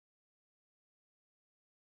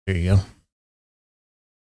There you go.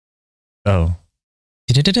 Oh.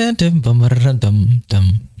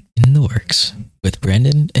 In the works with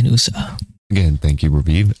Brandon and Usa. Again, thank you,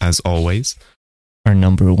 Raviv, as always. Our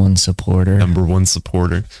number one supporter.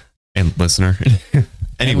 And listener.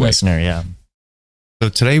 Anyway. Listener, yeah. So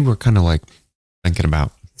today we're kind of like thinking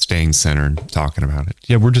about staying centered, talking about it.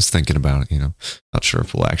 Yeah, we're just thinking about it, Not sure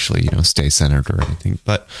if we'll actually, stay centered or anything,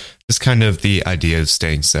 but just kind of the idea of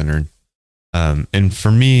staying centered. And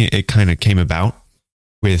for me, it kind of came about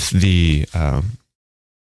with the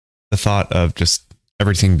thought of just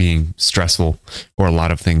everything being stressful, or a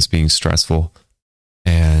lot of things being stressful,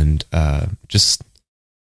 and just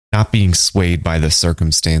not being swayed by the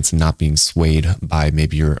circumstance and not being swayed by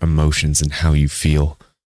maybe your emotions and how you feel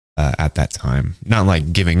at that time. Not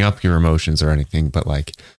like giving up your emotions or anything, but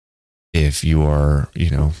like if you are,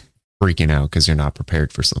 freaking out because you're not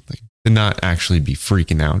prepared for something, to not actually be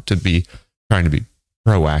freaking out, to be trying to be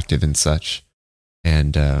proactive and such,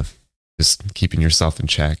 and just keeping yourself in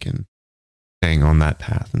check and staying on that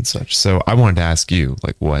path and such. So I wanted to ask you,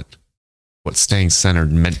 like, what staying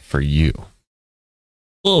centered meant for you.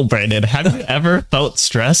 Well, Brandon, have you ever felt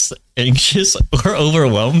stressed, anxious, or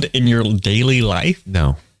overwhelmed in your daily life?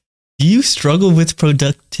 No. Do you struggle with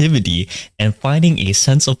productivity and finding a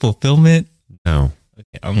sense of fulfillment? No.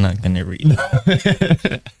 Okay, I'm not going to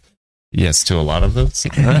read. Yes, to a lot of those.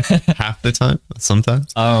 Half the time,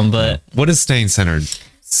 sometimes. But what does staying centered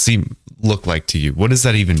look like to you? What does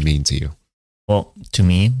that even mean to you? Well, to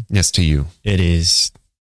me, yes, to you, it is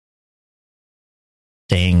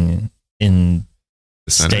staying in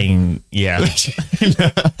the center.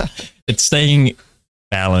 It's staying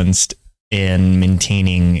balanced and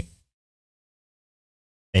maintaining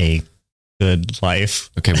a good life.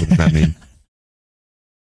 Okay, what does that mean?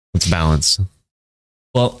 What's balance?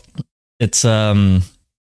 Well, it's I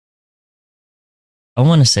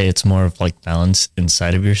want to say it's more of like balance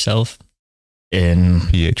inside of yourself. In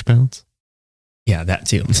pH balance? Yeah, that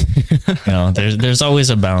too. There's always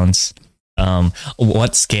a balance. On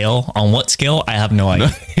what scale? I have no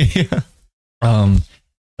idea. Yeah.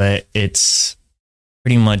 But it's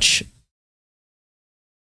pretty much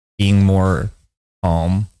being more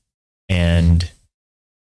calm and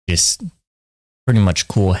just pretty much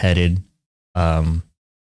cool-headed.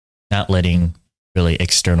 Not letting really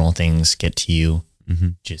external things get to you. Mm-hmm.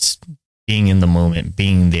 Just being in the moment,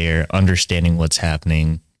 being there, understanding what's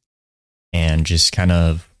happening, and just kind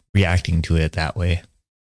of reacting to it that way.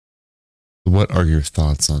 What are your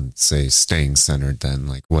thoughts on, say, staying centered then?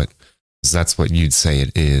 Like what, because that's what you'd say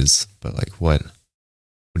it is, but like what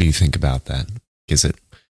do you think about that? Is it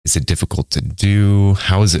difficult to do?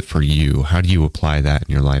 How is it for you? How do you apply that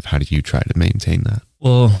in your life? How do you try to maintain that?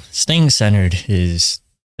 Well, staying centered is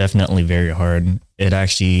definitely very hard. It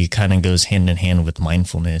actually kind of goes hand in hand with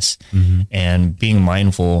mindfulness. Mm-hmm. And being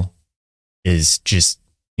mindful is just,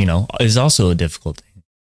 is also a difficult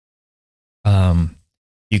thing.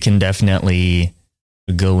 You can definitely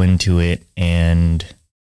go into it and,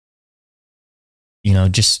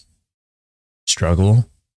 just struggle.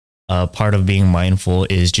 Part of being mindful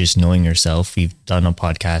is just knowing yourself. We've done a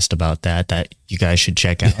podcast about that you guys should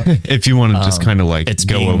check out. If you want to just kind of like it's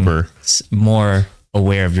go over more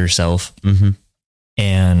aware of yourself, mm-hmm.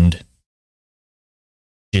 and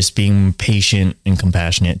just being patient and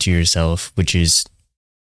compassionate to yourself, which is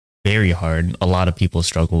very hard. A lot of people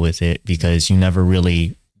struggle with it because you never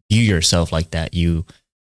really view yourself like that. A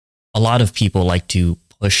lot of people like to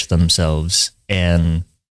push themselves, and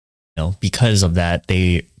because of that,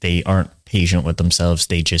 they aren't patient with themselves.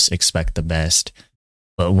 They just expect the best.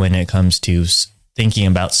 But when it comes to thinking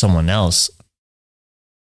about someone else,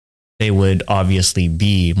 they would obviously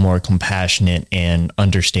be more compassionate and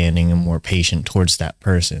understanding and more patient towards that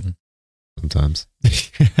person. Sometimes.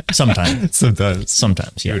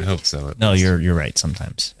 Sometimes. Yeah. You would hope so. No, you're right.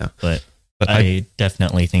 Sometimes. Yeah. But I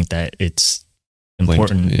definitely think that it's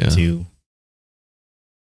important to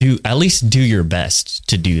at least do your best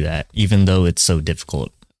to do that, even though it's so difficult.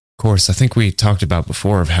 Of course, I think we talked about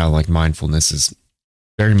before of how like mindfulness is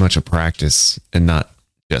very much a practice and not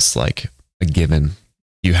just like a given.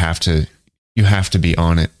 You have to be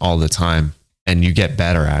on it all the time, and you get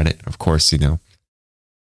better at it. Of course,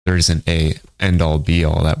 there isn't a end all be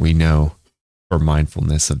all that we know for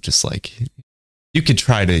mindfulness of just like, you could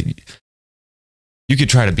try to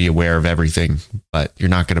be aware of everything, but you're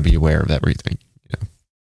not going to be aware of everything.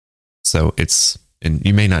 So and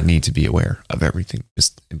you may not need to be aware of everything,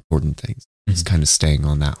 just important things. Mm-hmm. It's kind of staying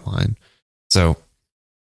on that line. So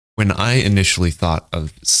when I initially thought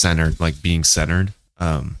of centered, like being centered,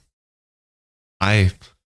 it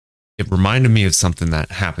reminded me of something that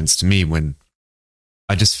happens to me when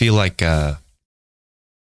I just feel like I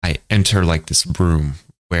enter like this room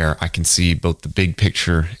where I can see both the big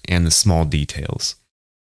picture and the small details.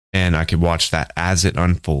 And I could watch that as it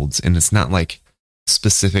unfolds. And it's not like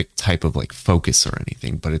specific type of like focus or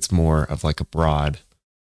anything, but it's more of like a broad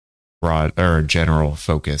or a general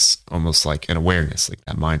focus, almost like an awareness, like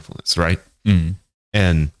that mindfulness, right? Mm.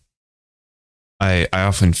 And I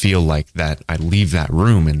often feel like that I leave that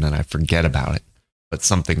room and then I forget about it, but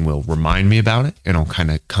something will remind me about it, and I'll kind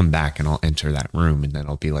of come back and I'll enter that room, and then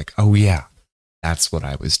I'll be like, oh yeah, that's what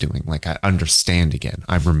I was doing. Like I understand again,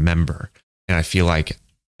 I remember. And I feel like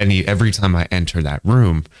every time I enter that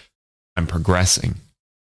room, I'm progressing.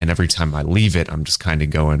 And every time I leave it, I'm just kind of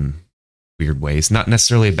going weird ways. Not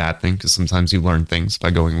necessarily a bad thing, because sometimes you learn things by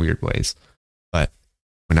going weird ways. But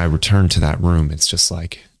when I return to that room, it's just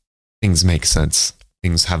like things make sense.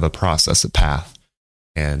 Things have a process, a path.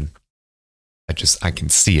 And I can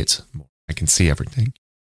see it more. I can see everything.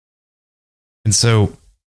 And so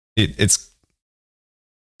it's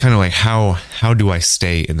kind of like, how do I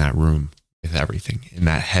stay in that room with everything, in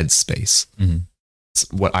that headspace? Mm-hmm. It's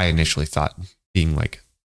what I initially thought being like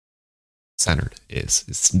centered is.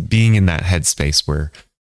 It's being in that headspace where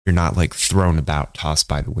you're not like thrown about, tossed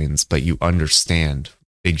by the winds, but you understand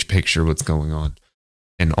big picture what's going on,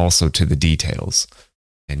 and also to the details.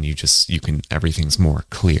 And everything's more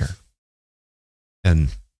clear. And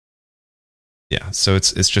yeah, so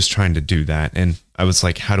it's just trying to do that. And I was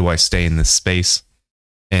like, how do I stay in this space?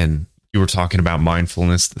 And you were talking about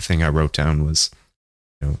mindfulness. The thing I wrote down was,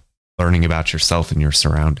 learning about yourself and your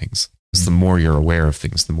surroundings. Because the more you're aware of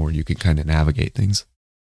things, the more you can kind of navigate things.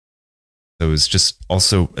 So it was just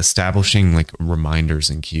also establishing like reminders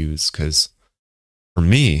and cues. Because for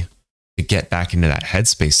me, to get back into that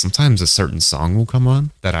headspace, sometimes a certain song will come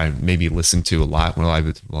on that I maybe listened to a lot while I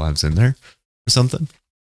was in there or something.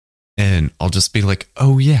 And I'll just be like,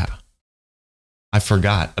 oh yeah, I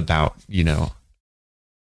forgot about,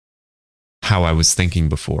 how I was thinking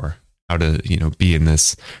before, how to, be in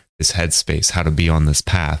this headspace, how to be on this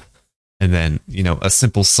path. And then, a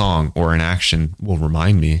simple song or an action will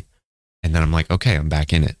remind me. And then I'm like, okay, I'm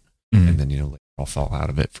back in it. Mm. And then, later I'll fall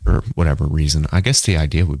out of it for whatever reason. I guess the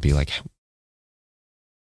idea would be like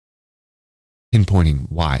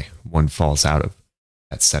pinpointing why one falls out of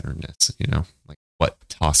that centeredness, like what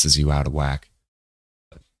tosses you out of whack,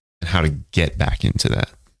 and how to get back into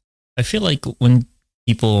that. I feel like when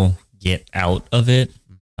people get out of it,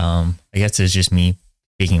 I guess it's just me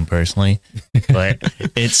speaking personally, but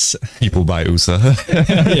it's people by USA.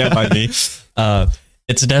 Yeah, by me.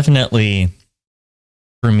 It's definitely,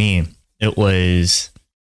 for me, it was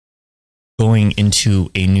going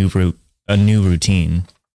into a new routine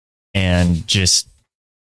and just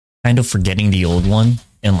kind of forgetting the old one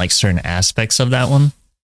and like certain aspects of that one,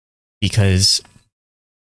 because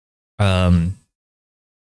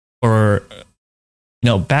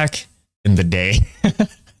back in the day,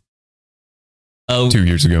 2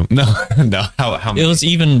 years ago. No. How it was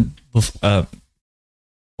even before,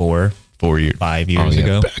 4 years, 5 years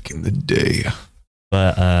ago. Back in the day.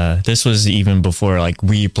 But this was even before like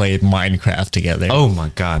we played Minecraft together. Oh my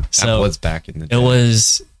God. That So, was back in the day. It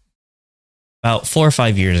was about 4 or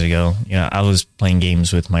 5 years ago. I was playing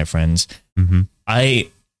games with my friends. Mm-hmm.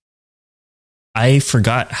 I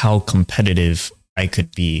forgot how competitive I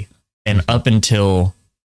could be. And up until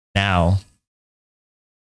now,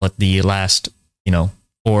 but the last,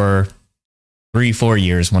 4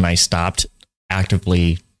 years when I stopped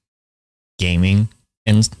actively gaming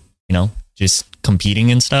and, just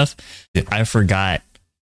competing and stuff, I forgot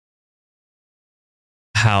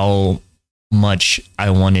how much I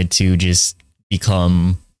wanted to just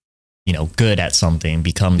become, good at something,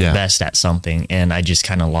 become the best at something. And I just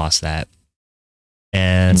kind of lost that.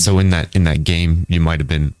 And so in that game, you might have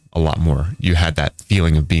been a lot more. You had that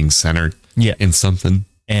feeling of being centered in something.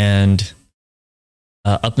 And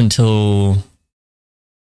up until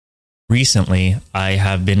recently, I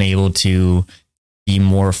have been able to be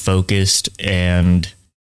more focused and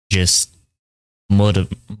just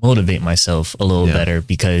motivate myself a little better,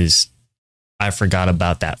 because I forgot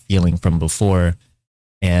about that feeling from before.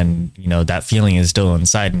 And, that feeling is still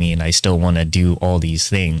inside me, and I still want to do all these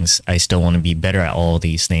things. I still want to be better at all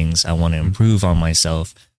these things. I want to improve on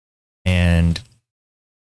myself. And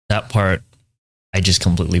that part, I just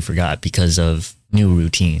completely forgot because of new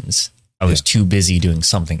routines. I was too busy doing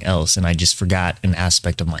something else, and I just forgot an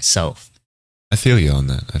aspect of myself. I feel you on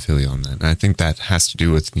that. And I think that has to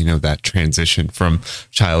do with, that transition from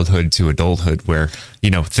childhood to adulthood where,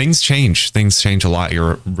 things change. Things change a lot.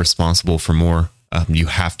 You're responsible for more. You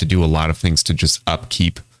have to do a lot of things to just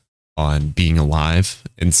upkeep on being alive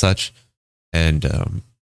and such. And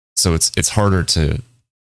so it's harder to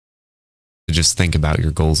just think about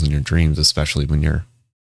your goals and your dreams, especially when you're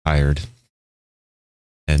tired.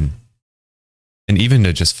 And even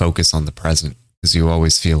to just focus on the present, because you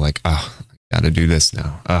always feel like, oh, I got to do this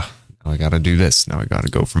now. Oh, now I got to do this. Now I got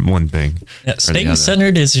to go from one thing. Yeah, staying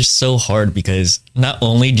centered is just so hard because not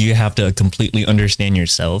only do you have to completely understand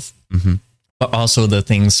yourself, but also the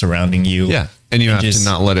things surrounding you. Yeah. And you have to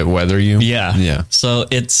not let it weather you. Yeah. Yeah. So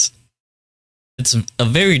it's a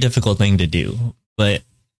very difficult thing to do, but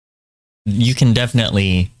you can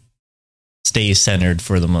definitely stay centered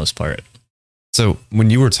for the most part. So when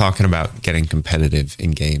you were talking about getting competitive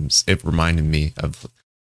in games, it reminded me of,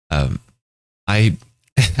 I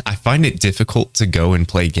find it difficult to go and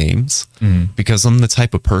play games because I'm the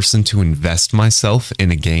type of person to invest myself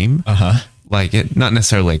in a game. Like it, not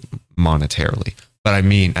necessarily like monetarily, but I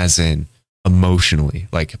mean, as in emotionally,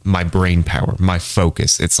 like my brain power, my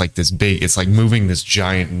focus. It's like this big, it's like moving this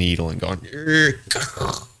giant needle and going,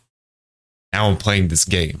 now I'm playing this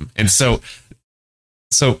game. And so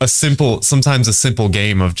sometimes a simple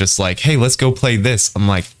game of just like, hey, let's go play this. I'm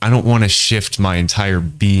like, I don't want to shift my entire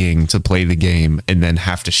being to play the game and then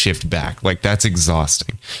have to shift back. Like that's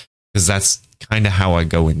exhausting because that's kind of how I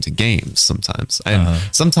go into games sometimes. And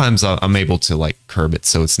sometimes I'm able to like curb it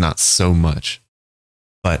so it's not so much,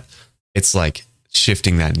 but it's like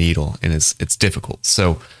shifting that needle and it's difficult.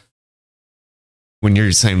 So when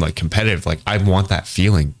you're saying like competitive, like I want that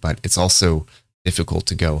feeling, but it's also difficult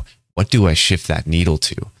to go, what do I shift that needle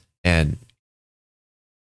to? And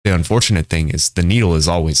the unfortunate thing is the needle is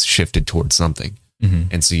always shifted towards something.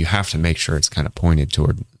 And so you have to make sure it's kind of pointed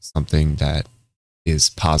toward something that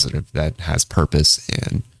is positive, that has purpose,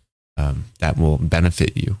 and that will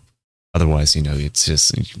benefit you. Otherwise, you know, it's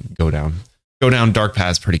just you go down dark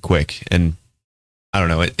paths pretty quick. And I don't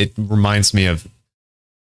know, it reminds me of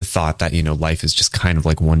the thought that, you know, life is just kind of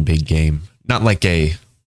like one big game, not like a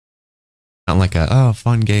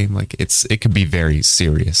fun game. Like it could be very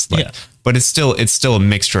serious, like, but it's still a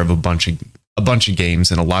mixture of a bunch of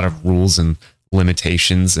games and a lot of rules and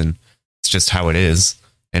limitations, and it's just how it is.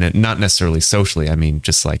 And it not necessarily socially, I mean,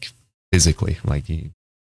 just like physically, like you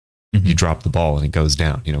drop the ball and it goes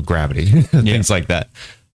down, you know, gravity, things like that.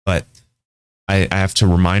 But I have to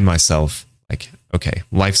remind myself, like, okay,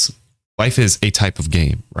 life is a type of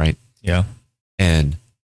game, right? Yeah. And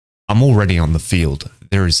I'm already on the field.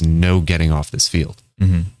 There is no getting off this field.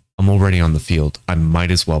 I'm already on the field. I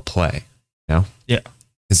might as well play. You know? Yeah.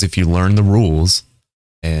 Because if you learn the rules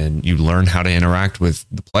and you learn how to interact with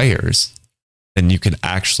the players, then you could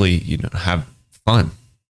actually, you know, have fun,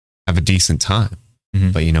 have a decent time.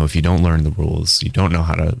 But, you know, if you don't learn the rules, you don't know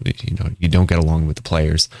how to, you know, you don't get along with the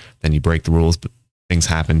players, then you break the rules, but things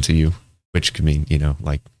happen to you, which could mean, you know,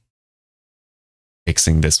 like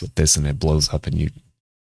mixing this with this and it blows up and you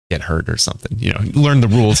get hurt or something, you know, learn the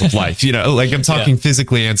rules of life, you know, like I'm talking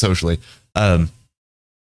physically and socially, and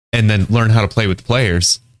then learn how to play with the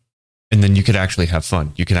players. And then you could actually have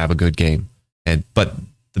fun. You could have a good game. But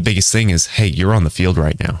the biggest thing is, hey, you're on the field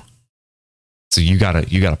right now. So you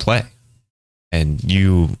gotta play. And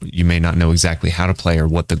you may not know exactly how to play or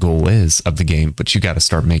what the goal is of the game, but you got to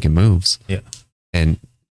start making moves and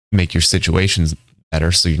make your situations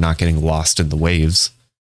better so you're not getting lost in the waves.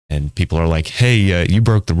 And people are like, hey, you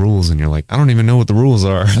broke the rules. And you're like, I don't even know what the rules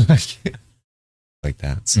are. Like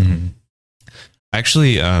that. So I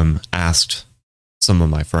actually asked some of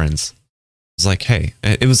my friends. I was like, hey,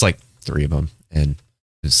 it was like 3 of them. And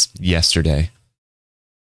it was yesterday.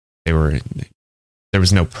 There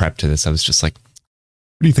was no prep to this. I was just like,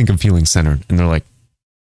 what do you think of feeling centered? And they're like,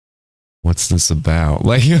 what's this about?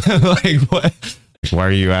 Like, like what? Why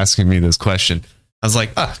are you asking me this question? I was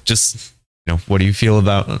like, just, you know, how do you feel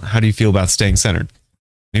about staying centered? And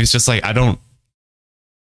he was just like, I don't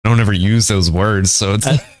ever use those words. So it's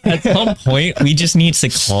at some point we just need to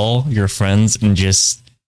call your friends and just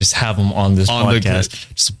have them on this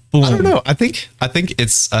podcast. Just boom. I don't know. I think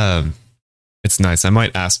it's nice. I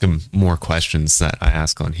might ask him more questions that I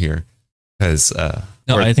ask on here because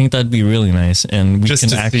I think that'd be really nice, and we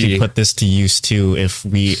can actually put this to use too if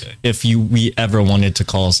we ever wanted to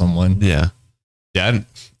call someone. Yeah. I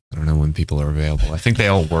don't know when people are available. I think they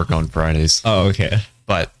all work on Fridays. Oh, okay.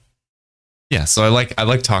 But yeah, so I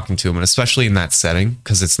like talking to them, and especially in that setting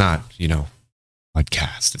because it's not, you know,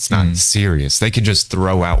 podcast. It's not serious. They could just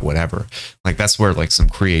throw out whatever. Like that's where like some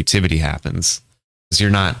creativity happens because you're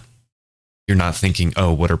not thinking,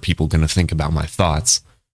 oh, what are people going to think about my thoughts?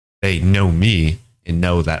 They know me and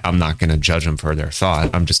know that I'm not going to judge them for their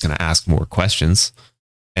thought. I'm just going to ask more questions.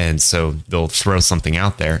 And so they'll throw something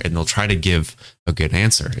out there and they'll try to give a good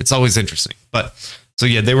answer. It's always interesting. But so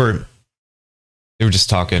yeah, they were they were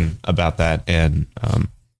just talking about that, and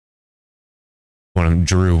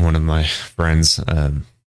Drew, one of my friends, was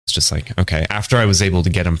just like, okay, after I was able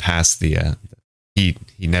to get him past the he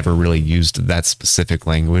never really used that specific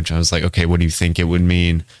language. I was like, okay, what do you think it would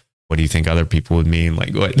mean? What do you think other people would mean?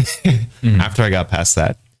 Like, what? After I got past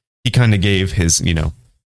that, he kind of gave his, kind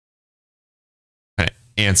of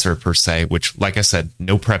answer per se, which, like I said,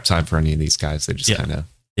 no prep time for any of these guys. They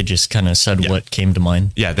just kind of said what came to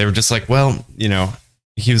mind. Yeah. They were just like, well,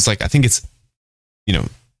 he was like, I think it's,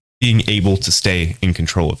 being able to stay in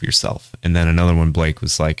control of yourself. And then another one, Blake,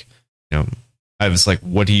 was like, I was like,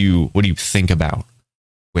 what do you think about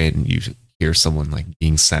when you hear someone like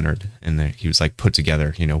being centered? And then he was like, put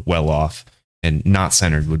together, well off, and not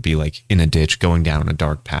centered would be like in a ditch, going down a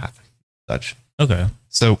dark path, such. Okay.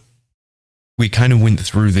 So we kind of went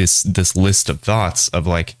through this list of thoughts of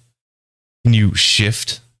like, can you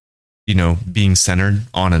shift, being centered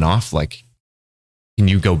on and off? Like, can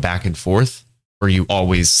you go back and forth? Or are you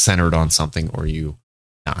always centered on something, or are you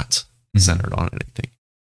not centered on anything?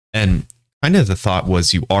 And kind of the thought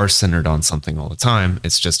was, you are centered on something all the time.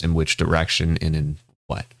 It's just in which direction and in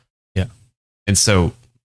what. Yeah. And so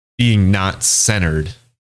being not centered,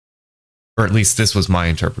 or at least this was my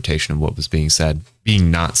interpretation of what was being said, being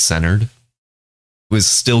not centered was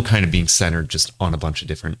still kind of being centered just on a bunch of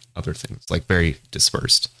different other things, like very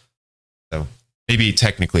dispersed. So maybe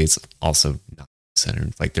technically it's also not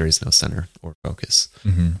centered, like there is no center or focus.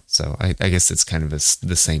 So I guess it's kind of the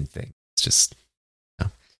same thing. It's just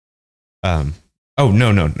no,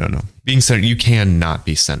 being centered, you can not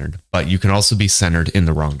be centered, but you can also be centered in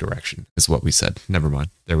the wrong direction, is what we said. Never mind,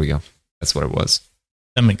 there we go. That's what it was.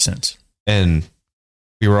 That makes sense. And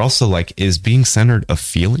we were also like, is being centered a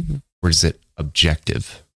feeling, or is it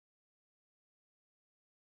objective?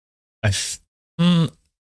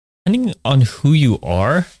 Depending on who you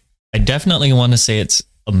are, I definitely want to say it's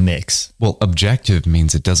a mix. Well, objective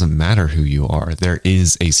means it doesn't matter who you are. There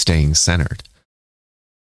is a staying centered.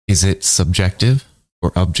 Is it subjective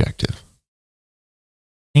or objective?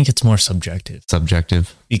 I think it's more subjective.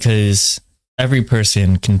 Subjective? Because every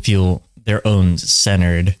person can feel their own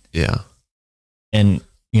centered. Yeah. And,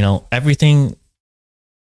 everything,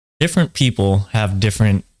 different people have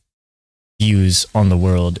different views on the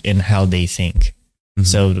world and how they think.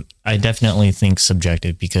 So I definitely think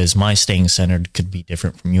subjective, because my staying centered could be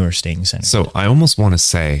different from your staying centered. So I almost want to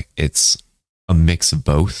say it's a mix of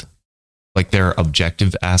both. Like there are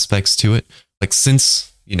objective aspects to it. Like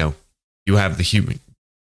since, you have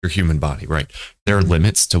your human body, right? There are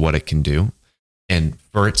limits to what it can do. And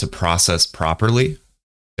for it to process properly,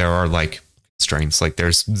 there are like constraints, like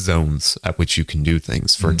there's zones at which you can do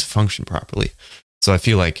things for it to function properly. So I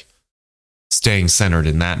feel like staying centered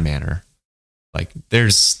in that manner, like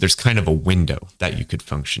there's kind of a window that you could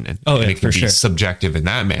function in. Oh, and yeah, it can for be sure. subjective in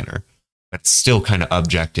that manner, but it's still kind of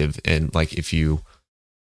objective. And like if you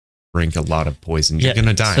drink a lot of poison, you're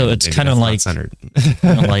gonna die. So it's kind of like centered.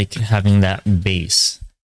 Kind of like having that base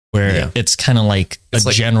where it's kind of like it's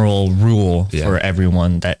a general rule for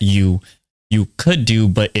everyone that you could do,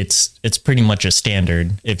 but it's pretty much a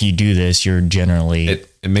standard. If you do this, you're generally.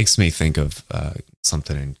 It makes me think of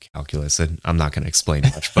something in calculus, and I'm not going to explain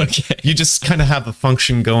much, but Okay. You just kind of have a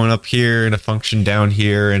function going up here and a function down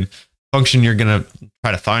here, and function you're going to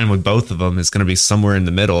try to find with both of them is going to be somewhere in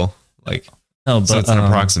the middle. Like, but so it's an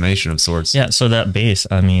approximation of sorts. Yeah. So that base,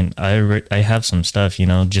 I mean, I have some stuff,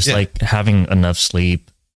 just like having enough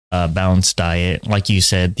sleep, balanced diet, like you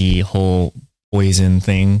said, the whole poison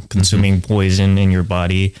thing, consuming poison in your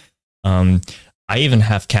body. I even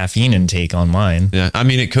have caffeine intake on mine. Yeah, I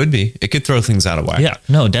mean, it could throw things out of whack. Yeah,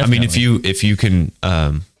 no, definitely. I mean, if you can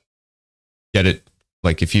get it,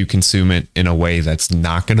 like if you consume it in a way that's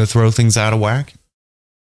not going to throw things out of whack.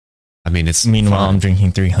 I mean, it's meanwhile fun. I'm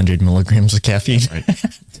drinking 300 milligrams of caffeine. Right.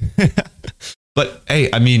 But hey,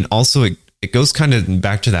 I mean, also it goes kind of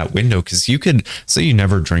back to that window, because you could say you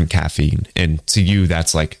never drink caffeine, and to you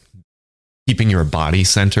that's like keeping your body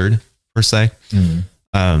centered per se.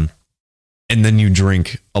 And then you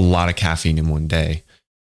drink a lot of caffeine in one day,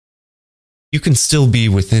 you can still be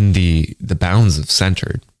within the bounds of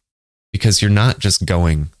centered, because you're not just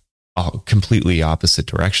going a completely opposite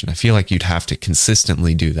direction. I feel like you'd have to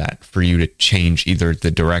consistently do that for you to change either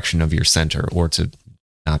the direction of your center or to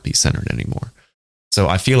not be centered anymore. So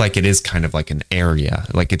I feel like it is kind of like an area,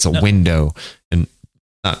 like it's a window and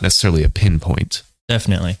not necessarily a pinpoint.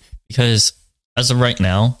 Definitely. Because as of right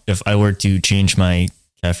now, if I were to change my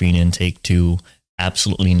caffeine intake to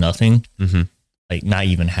absolutely nothing, like not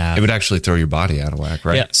even half, it would actually throw your body out of whack,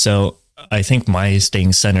 right? Yeah. So I think my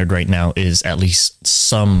staying centered right now is at least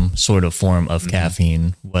some sort of form of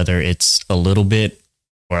caffeine, whether it's a little bit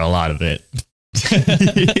or a lot of it.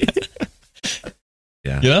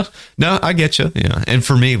 Yeah. No, I get you. Yeah. And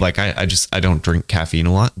for me, like I don't drink caffeine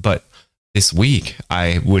a lot, but this week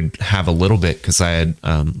I would have a little bit because I had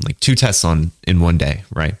like 2 tests in one day.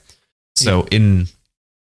 Right. So in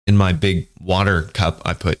my big water cup,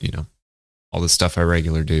 I put, all the stuff I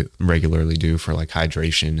regularly do for like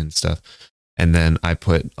hydration and stuff. And then I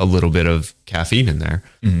put a little bit of caffeine in there,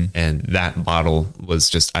 and that bottle was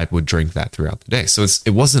just, I would drink that throughout the day. So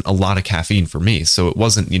it wasn't a lot of caffeine for me. So it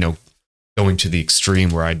wasn't, going to the extreme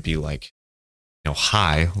where I'd be like,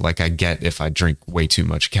 high, like I get if I drink way too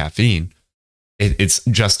much caffeine. It's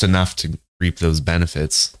just enough to reap those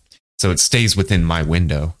benefits. So it stays within my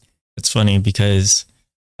window. It's funny because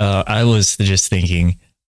I was just thinking,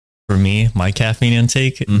 for me, my caffeine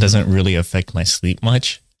intake doesn't really affect my sleep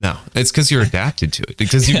much. No, it's because you're adapted to it,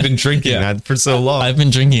 because you've been drinking that for so long. I've been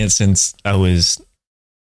drinking it since I was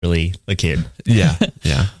really a kid. Yeah.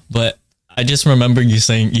 But I just remember you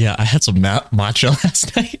saying, I had some matcha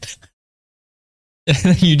last night. And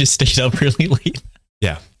then you just stayed up really late.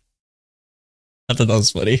 Yeah. I thought that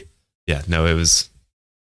was funny. Yeah, no, it was...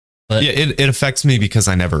 But it affects me because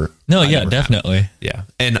I never... No, never definitely. Yeah.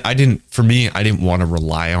 And I didn't want to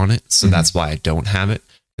rely on it. So that's why I don't have it.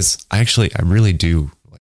 Because I really do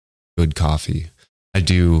like good coffee. I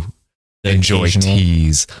do enjoy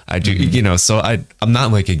teas. I do, so I'm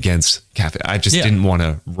not like against caffeine. I just didn't want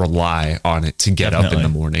to rely on it to get up in the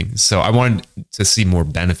morning. So I wanted to see more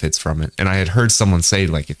benefits from it. And I had heard someone say,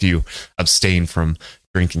 like, if you abstain from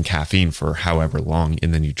drinking caffeine for however long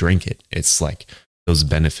and then you drink it, it's like those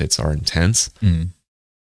benefits are intense.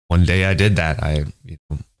 One day I did that. I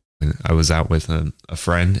was out with a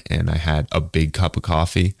friend and I had a big cup of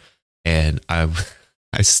coffee and I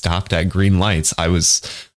stopped at green lights. I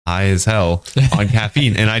was high as hell on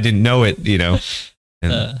caffeine and I didn't know it, and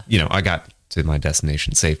I got to my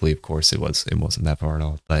destination safely. Of course it wasn't that far at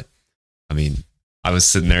all, but I mean, I was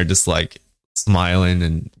sitting there just like smiling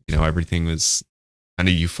and, everything was kind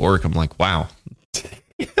of euphoric. I'm like, wow.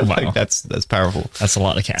 Like that's powerful. That's a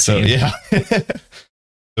lot of caffeine. So yeah, it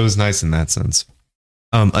was nice in that sense.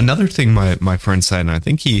 Another thing my friend said, and I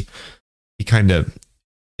think he kind of,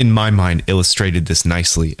 in my mind, illustrated this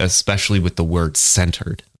nicely, especially with the word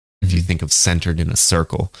centered. If you think of centered in a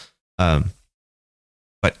circle,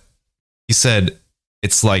 but he said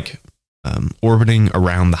it's like orbiting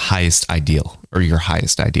around the highest ideal or your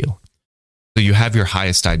highest ideal. So you have your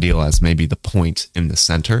highest ideal as maybe the point in the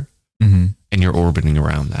center. And you're orbiting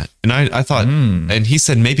around that. And I thought, and he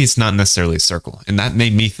said, maybe it's not necessarily a circle. And that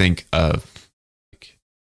made me think of like,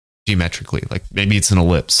 geometrically, like maybe it's an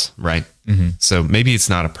ellipse, right? So maybe it's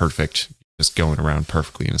not a perfect, just going around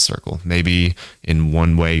perfectly in a circle. Maybe in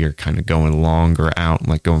one way you're kind of going longer out,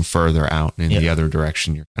 like going further out. And in the other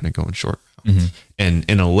direction, you're kind of going short. And in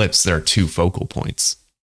an ellipse, there are 2 focal points,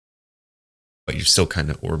 but you're still kind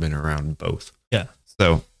of orbiting around both. Yeah.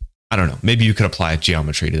 So I don't know. Maybe you could apply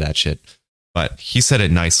geometry to that shit. But he said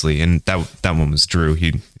it nicely, and that one was Drew.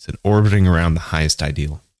 He said orbiting around the highest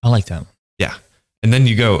ideal. I like that one. Yeah. And then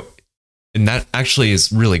you go, and that actually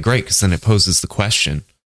is really great because then it poses the question,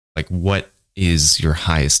 like, what is your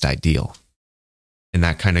highest ideal? And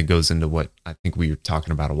that kind of goes into what I think we were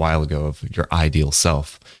talking about a while ago of your ideal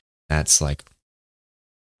self. That's like,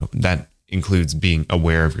 that includes being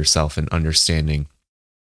aware of yourself and understanding,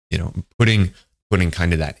 putting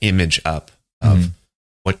kind of that image up of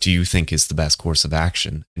what do you think is the best course of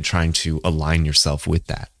action and trying to align yourself with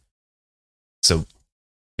that. So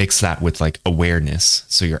mix that with like awareness.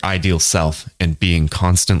 So your ideal self and being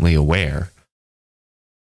constantly aware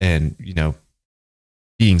and,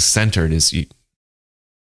 being centered is you're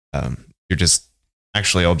just,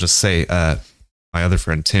 actually, I'll just say, my other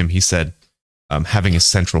friend, Tim, he said, having a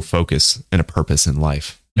central focus and a purpose in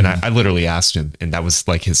life. And I literally asked him, and that was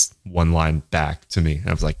like his one line back to me.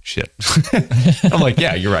 I was like, shit. I'm like,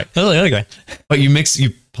 yeah, you're right. Okay. But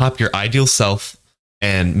you pop your ideal self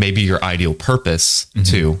and maybe your ideal purpose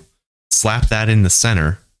too, slap that in the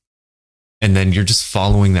center, and then you're just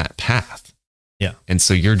following that path. Yeah. And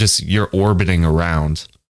so you're orbiting around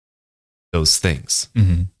those things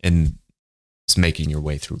and just making your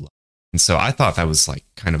way through life. And so I thought that was like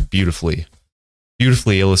kind of beautifully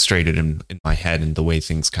illustrated in my head and the way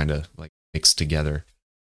things kind of like mix together.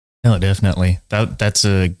 No, definitely. That's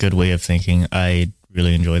a good way of thinking. I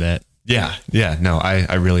really enjoy that. Yeah. No,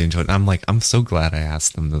 I really enjoyed it. I'm like, I'm so glad I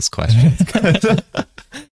asked them those questions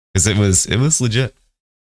because it was legit.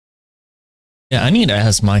 Yeah, I need to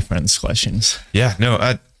ask my friends questions. Yeah, no,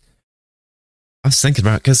 I was thinking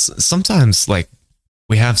about, because sometimes like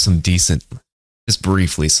we have some decent, just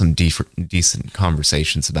briefly, some decent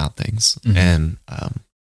conversations about things. Mhm. And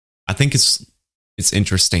I think it's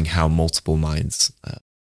interesting how multiple minds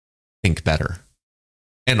think better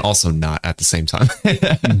and also not at the same time.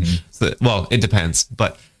 Mhm. So, well, it depends,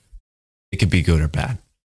 but it could be good or bad.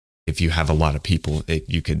 If you have a lot of people,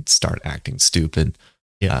 you could start acting stupid.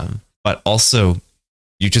 Yeah. But also,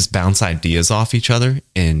 you just bounce ideas off each other,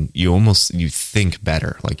 and you think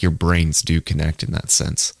better. Like your brains do connect in that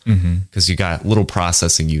sense, because you got little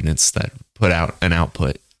processing units that put out an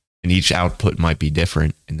output, and each output might be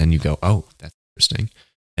different. And then you go, "Oh, that's interesting,"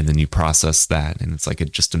 and then you process that, and it's like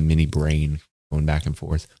just a mini brain going back and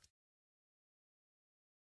forth.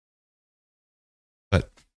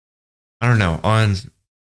 But I don't know, on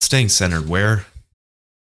staying centered,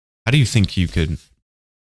 how do you think you could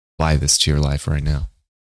apply this to your life right now?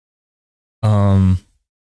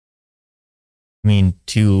 I mean,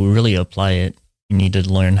 to really apply it, you need to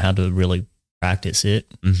learn how to really practice it.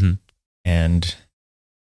 Mm-hmm. And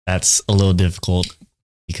that's a little difficult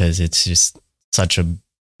because it's just such a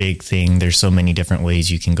big thing. There's so many different ways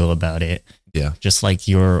you can go about it. Yeah. Just like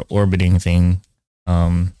your orbiting thing,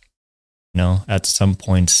 at some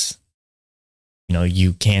points,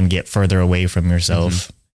 you can get further away from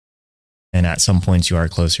yourself. And at some points you are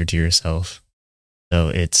closer to yourself. So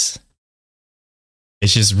it's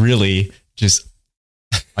just really just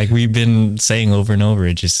like we've been saying over and over,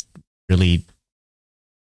 it's just really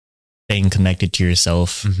staying connected to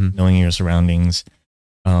yourself, knowing your surroundings.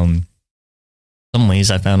 Some ways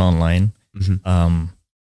I found online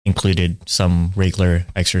included some regular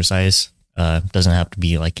exercise. Doesn't have to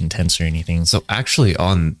be like intense or anything. So actually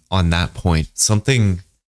on that point, something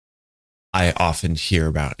I often hear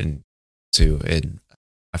about and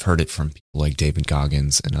I've heard it from people like David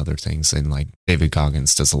Goggins and other things. And like David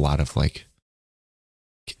Goggins does a lot of like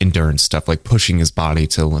endurance stuff, like pushing his mind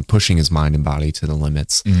and body to the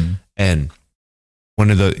limits. And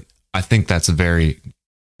I think that's a very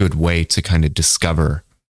good way to kind of discover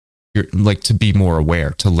to be more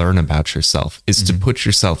aware, to learn about yourself, is to put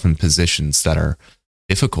yourself in positions that are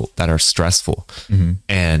difficult, that are stressful,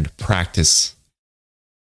 and practice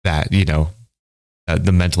that,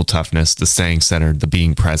 the mental toughness, the staying centered, the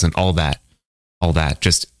being present, all that,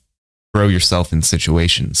 just throw yourself in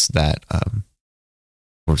situations that, of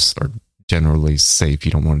course, are generally safe.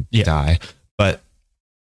 You don't want to die, but,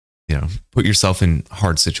 put yourself in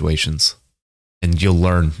hard situations and you'll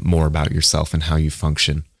learn more about yourself and how you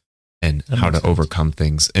function and how to overcome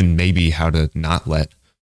things, and maybe how to not let,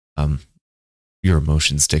 your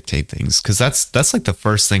emotions dictate things. Cause that's like the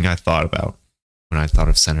first thing I thought about when I thought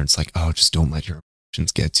of centered. It's like, oh, just don't let your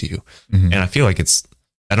emotions get to you. And I feel like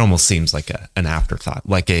that almost seems like an afterthought,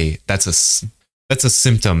 like that's a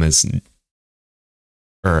symptom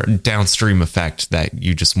or downstream effect that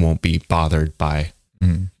you just won't be bothered by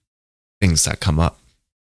things that come up.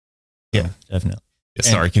 Yeah, definitely. Yeah,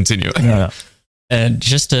 sorry, continue. No. And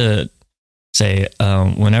just to say,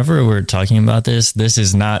 whenever we're talking about this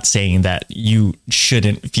is not saying that you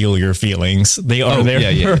shouldn't feel your feelings. They are there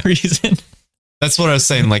for a reason. That's what I was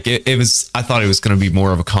saying. Like it was, I thought it was going to be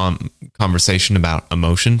more of a conversation about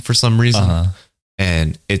emotion for some reason.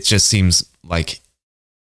 And it just seems like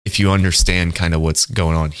if you understand kind of what's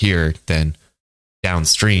going on here, then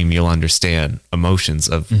downstream, you'll understand emotions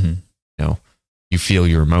of, you feel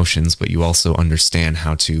your emotions, but you also understand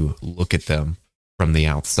how to look at them from the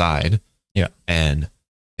outside. Yeah. And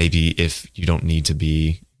maybe if you don't need to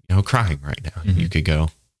be, crying right now, you could go,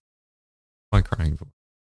 what am I crying for?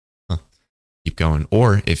 Keep going.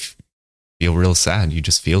 Or if you feel real sad, you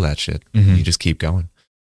just feel that shit. You just keep going.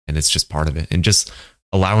 And it's just part of it. And just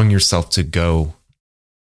allowing yourself to go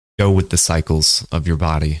with the cycles of your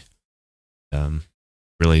body.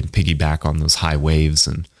 Really piggyback on those high waves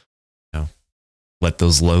and let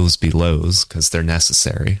those lows be lows because they're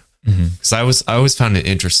necessary. Because I always found it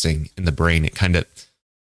interesting in the brain. It kind of,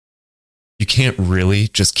 you can't really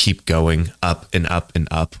just keep going up and up and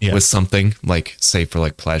up with something, like say for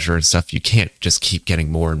like pleasure and stuff. You can't just keep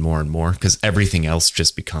getting more and more and more because everything else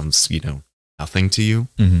just becomes, nothing to you.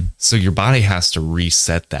 So your body has to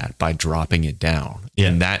reset that by dropping it down.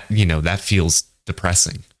 And that, that feels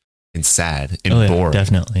depressing and sad and boring.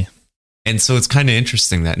 Definitely. And so it's kind of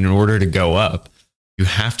interesting that in order to go up, you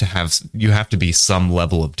have to be some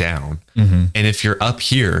level of down. And if you're up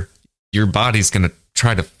here, your body's going to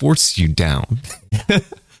try to force you down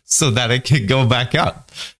so that it can go back up.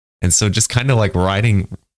 And so just kind of like riding,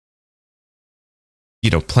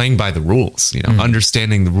 playing by the rules,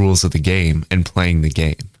 understanding the rules of the game and playing the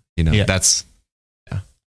game, that's,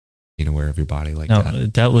 being aware of your body like No,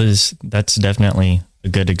 that. that's definitely a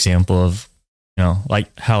good example of,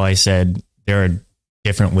 like how I said, there are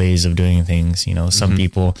different ways of doing things. Some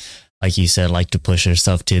people, like you said, like to push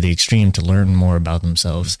themselves to the extreme to learn more about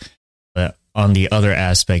themselves. But on the other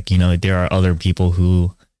aspect, there are other people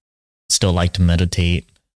who still like to meditate,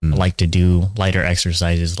 like to do lighter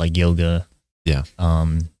exercises like yoga. Yeah.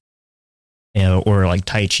 Or like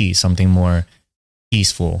Tai Chi, something more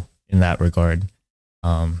peaceful in that regard.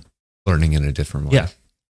 Learning in a different way. Yeah.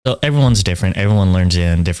 So everyone's different. Everyone learns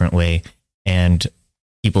in a different way, and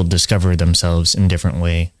people discover themselves in a different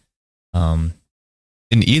way. In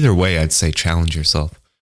either way, I'd say challenge yourself.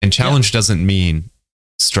 And challenge doesn't mean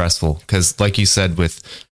stressful, because like you said,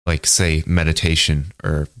 with like, say, meditation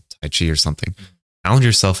or Tai Chi or something, challenge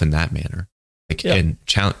yourself in that manner. And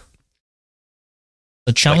challenge.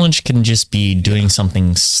 The challenge can just be doing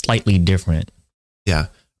something slightly different. Yeah.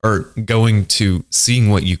 Or going to seeing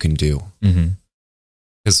what you can do.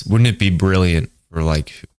 Because wouldn't it be brilliant for,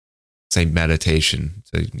 like, say, meditation?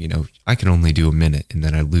 So, I can only do a minute and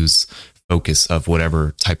then I lose focus of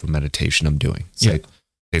whatever type of meditation I'm doing. So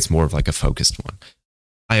it's more of like a focused one.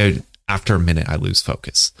 After a minute, I lose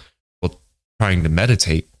focus. Well, trying to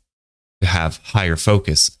meditate to have higher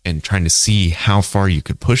focus and trying to see how far you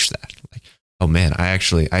could push that. Like, oh man, I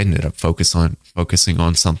ended up focusing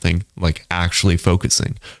on something, like actually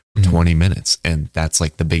focusing for 20 minutes. And that's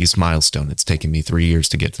like the biggest milestone. It's taken me 3 years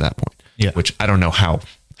to get to that point. Yeah. Which I don't know how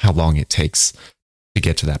long it takes to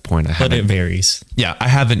get to that point. But it varies. Yeah. I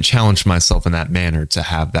haven't challenged myself in that manner to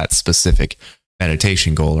have that specific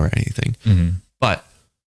meditation goal or anything, but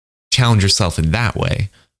challenge yourself in that way.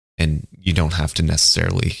 And you don't have to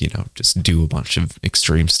necessarily, just do a bunch of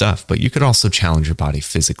extreme stuff, but you could also challenge your body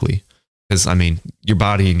physically. Because, your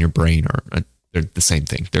body and your brain they're the same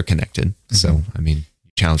thing. They're connected. So, you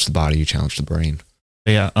challenge the body, you challenge the brain.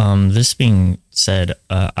 Yeah. This being said,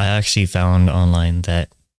 I actually found online that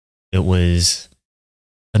it was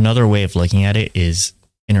another way of looking at it is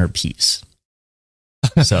inner peace.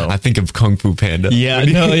 So I think of Kung Fu Panda. Yeah.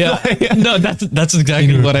 No, that's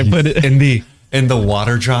exactly what I put it in the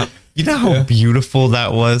water drop. You know how beautiful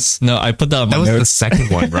that was? No, I put that on my notes. That was the second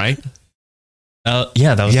one, right? That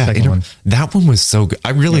was the second one. That one was so good.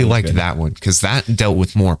 I really liked that one because that dealt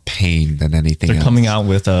with more pain than anything else. They're coming out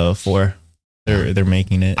with 4. They're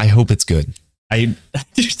making it. I hope it's good. I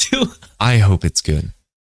do too. I hope it's good.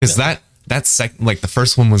 Because that second, like the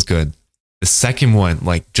first one was good. The second one,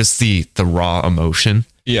 like just the raw emotion.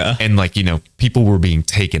 Yeah. And like, people were being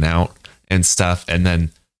taken out and stuff. And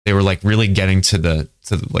then they were like really getting to the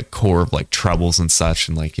like core of like troubles and such.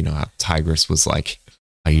 And like, how Tigress was like,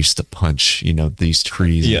 I used to punch, these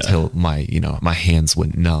trees until my, my hands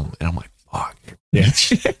went numb. And I'm like, fuck. Yeah.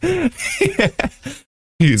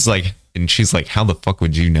 He's like, and she's like, how the fuck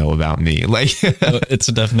would you know about me? Like, it's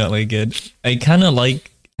definitely good. I kind of like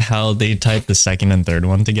how they type the second and third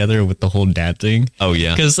one together with the whole dad thing. Oh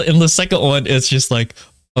yeah. Because in the second one, it's just like,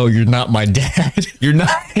 oh, you're not my dad. You're not.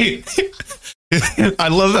 I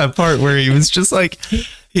love that part where he was just like,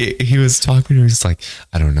 he was talking to her. He's like,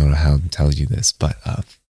 I don't know how to tell you this, but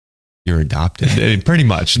you're adopted. And pretty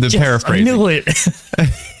much the paraphrasing. I knew it.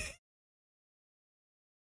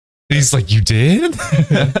 He's like, you did?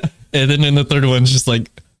 And then in the third one, it's just like,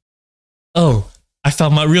 oh, I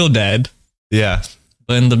found my real dad. Yeah.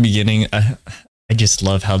 But in the beginning, I just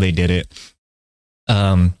love how they did it.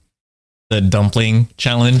 The dumpling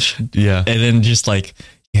challenge. Yeah. And then just like,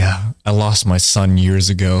 yeah, I lost my son years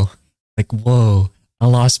ago. Like, whoa, I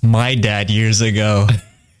lost my dad years ago.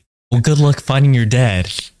 Well, good luck finding your dad.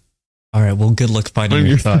 All right, well, good luck finding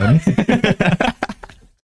your son.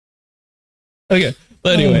 Okay.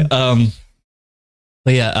 But anyway,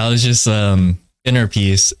 but yeah, I was just inner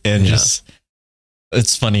peace and just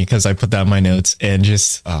it's funny because I put that in my notes and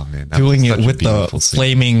just doing it with the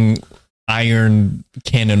flaming iron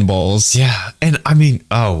cannonballs. Yeah. And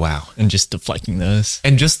oh wow. And just deflecting those.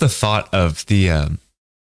 And just the thought of the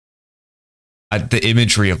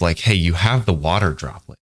imagery of like, hey, you have the water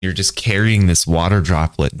droplet. You're just carrying this water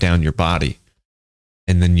droplet down your body.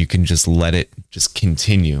 And then you can just let it just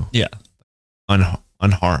continue. Yeah.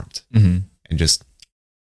 Unharmed. And just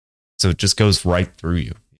so it just goes right through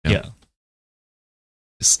you. Yeah.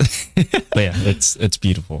 But yeah, it's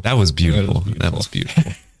beautiful. That was beautiful. That was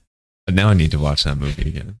beautiful. But now I need to watch that movie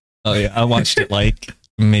again. Oh yeah, I watched it like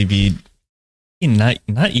maybe not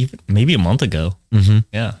even maybe a month ago.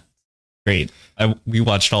 Yeah, great. We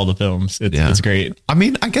watched all the films. It's great.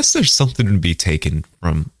 I guess there's something to be taken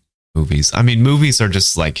from movies. Movies are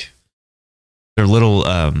just like they're little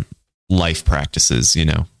life practices,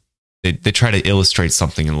 they try to illustrate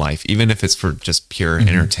something in life, even if it's for just pure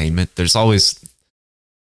entertainment. There's always,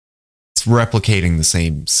 it's replicating the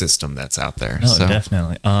same system that's out there. No,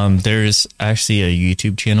 definitely. There's actually a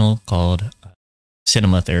YouTube channel called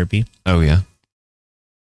Cinema Therapy. Oh yeah.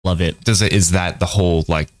 Love it. Is that the whole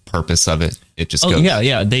like purpose of it? It just goes.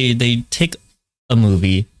 Yeah. They take a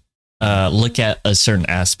movie, look at a certain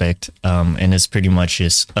aspect, and it's pretty much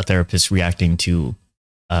just a therapist reacting to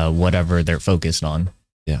whatever they're focused on.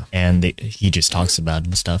 Yeah. And he just talks about it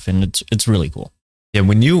and stuff, and it's really cool. Yeah,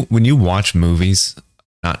 when you watch movies,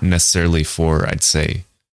 not necessarily for, I'd say,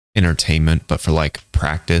 entertainment, but for like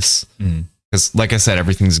practice. Because like I said,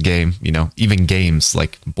 everything's a game, even games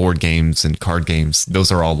like board games and card games,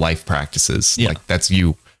 those are all life practices. Yeah. Like that's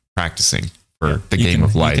you practicing for the game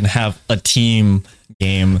of life. You can have a team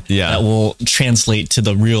game that will translate to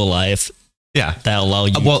the real life. Yeah. That allow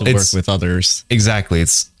you to work with others. Exactly.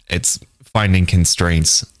 It's finding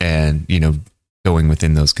constraints and, going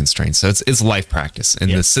within those constraints. So it's life practice,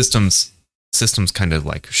 and the systems kind of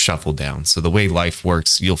like shuffle down. So the way life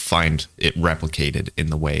works, you'll find it replicated in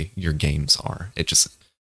the way your games are. It just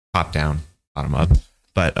top down, bottom up.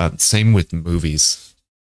 But same with movies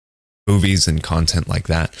and content like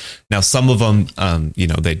that. Now, some of them,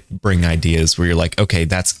 they bring ideas where you're like, okay,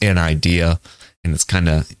 that's an idea, and it's kind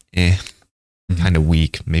of kind of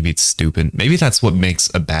weak. Maybe it's stupid. Maybe that's what makes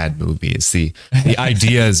a bad movie, is the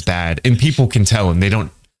idea is bad, and people can tell, and they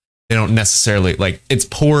don't necessarily, like, it's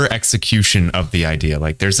poor execution of the idea.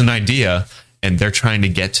 Like there's an idea and they're trying to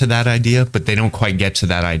get to that idea, but they don't quite get to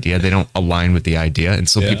that idea. They don't align with the idea. And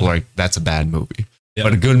so people are like, that's a bad movie.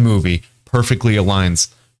 But a good movie perfectly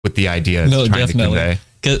aligns with the idea it's trying to convey.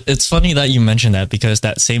 It's funny that you mentioned that, because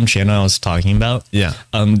that same channel I was talking about,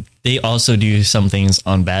 they also do some things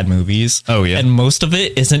on bad movies. Oh yeah, and most of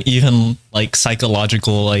it isn't even like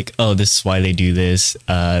psychological. Like, oh, this is why they do this.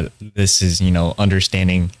 This is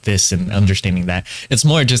understanding this and understanding that. It's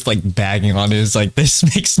more just like bagging on it. It's like, this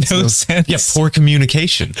makes no sense. Yeah, poor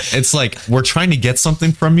communication. It's like, we're trying to get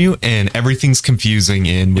something from you, and everything's confusing,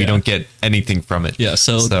 and we don't get anything from it. Yeah,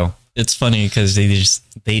 so it's funny because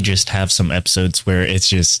they just have some episodes where it's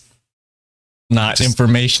just not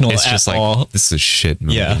informational at all. Like, this is a shit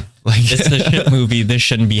movie. Yeah, like it's a shit movie. This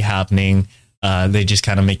shouldn't be happening. They just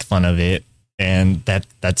kind of make fun of it, and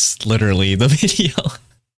that's literally the video.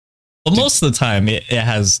 But most of the time, it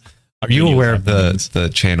has. Are you aware of the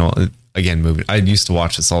channel again? Movie. I used to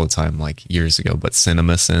watch this all the time, like years ago. But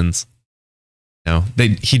Cinema Sins.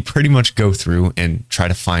 He'd pretty much go through and try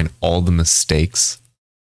to find all the mistakes.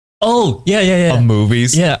 Oh, yeah. Of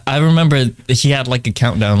movies. Yeah, I remember he had like a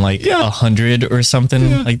countdown, like 100 or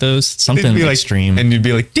something like those. Something extreme. And you'd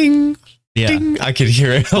be like, ding, ding. I could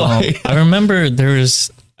hear it. I remember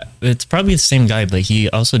it's probably the same guy, but he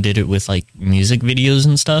also did it with like music videos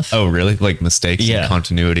and stuff. Oh, really? Like mistakes and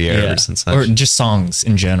continuity errors and such? Or just songs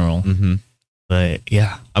in general. Mm-hmm. But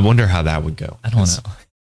yeah. I wonder how that would go. I don't know.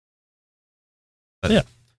 But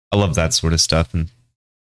I love that sort of stuff. And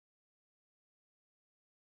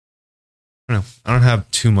I don't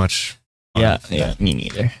have too much. Yeah, me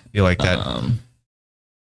neither. You like that?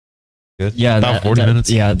 Good. Yeah, about 40 minutes.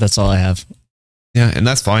 Yeah, that's all I have. Yeah, and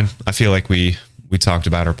that's fine. I feel like we talked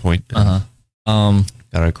about our point. Got it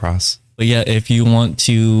across. But yeah, if you want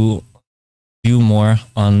to do more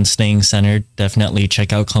on staying centered, definitely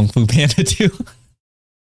check out Kung Fu Panda 2.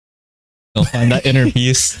 You'll find that inner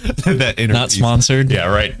peace. Not sponsored.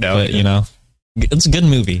 Yeah, right. No, but it's a good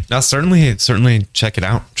movie. Now, certainly check it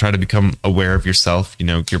out. Try to become aware of yourself,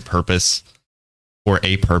 your purpose, or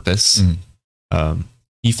a purpose.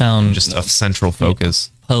 He found just a central focus.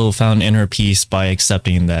 Poe found inner peace by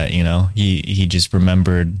accepting that, he just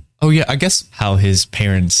remembered. Oh yeah, I guess how his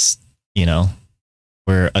parents,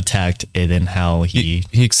 were attacked, and then how he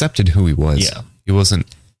accepted who he was. Yeah, he wasn't.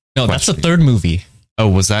 No, that's the third movie. Oh,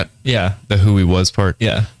 was that? Yeah, the who he was part.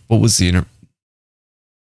 Yeah. What was the inner?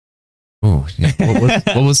 Oh, yeah.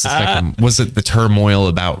 What was the second? Was it the turmoil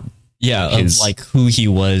about? Yeah, of like who he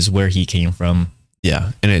was, where he came from.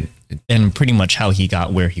 Yeah, and pretty much how he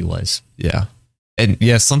got where he was. Yeah, and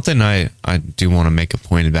something I do want to make a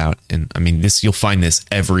point about, and I mean you'll find this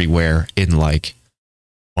everywhere in like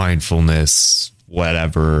mindfulness,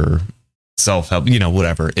 whatever, self-help,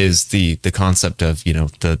 whatever, is the concept of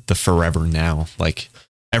the forever now. Like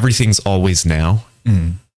everything's always now.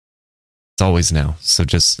 It's always now. So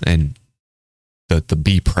the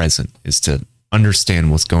be present is to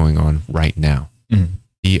understand what's going on right now.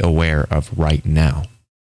 Be aware of right now.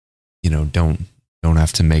 Don't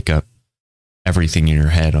have to make up everything in your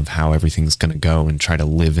head of how everything's going to go and try to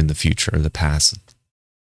live in the future or the past.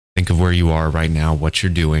 Think of where you are right now, what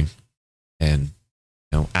you're doing, and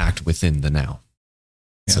act trapped within the now.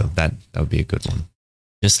 So that would be a good one.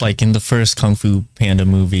 Just like in the first Kung Fu Panda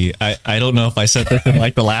movie. I don't know if I said this in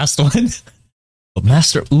like the last one. But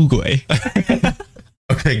Master Oogway.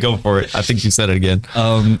 Okay, go for it. I think you said it again.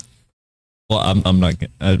 Well, I'm not.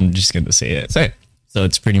 I'm just going to say it. Say it. So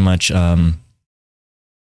it's pretty much you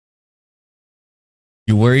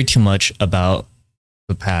worry too much about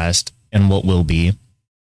the past and what will be.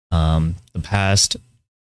 The past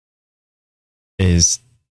is.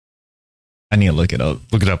 I need to look it up.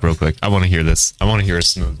 Look it up real quick. I want to hear this. I want to hear a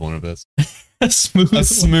smooth one of this. a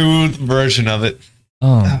smooth version of it.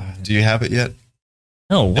 Oh, Do you have it yet?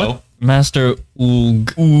 no! What No? Master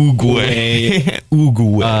Oogway.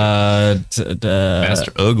 Oogway.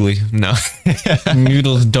 Master Ugly. No.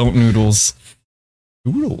 Noodles don't noodles.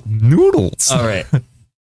 Noodles. All right.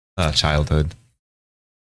 Childhood.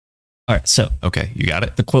 All right. So Okay, you got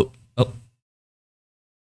it. the quote. Oh.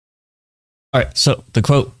 All right. So the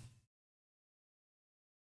quote.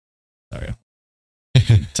 Sorry.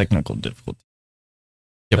 Technical difficulty.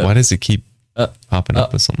 Yeah, why does it keep popping up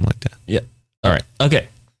uh, with something like that? All right. Okay.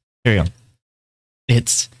 Here we go.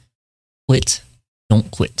 It's quit.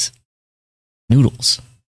 Don't quit. Noodles.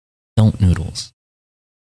 Don't noodles.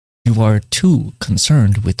 You are too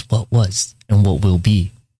concerned with what was and what will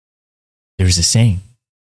be. There's a saying,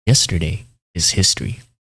 yesterday is history.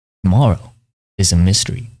 Tomorrow is a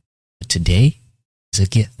mystery. But today is a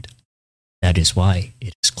gift. That is why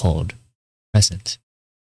it is called present.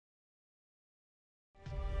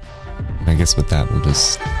 I guess with that, we'll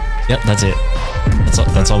just... Yep, that's it.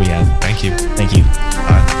 That's all we have. Thank you. Thank you.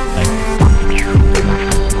 Bye. Bye.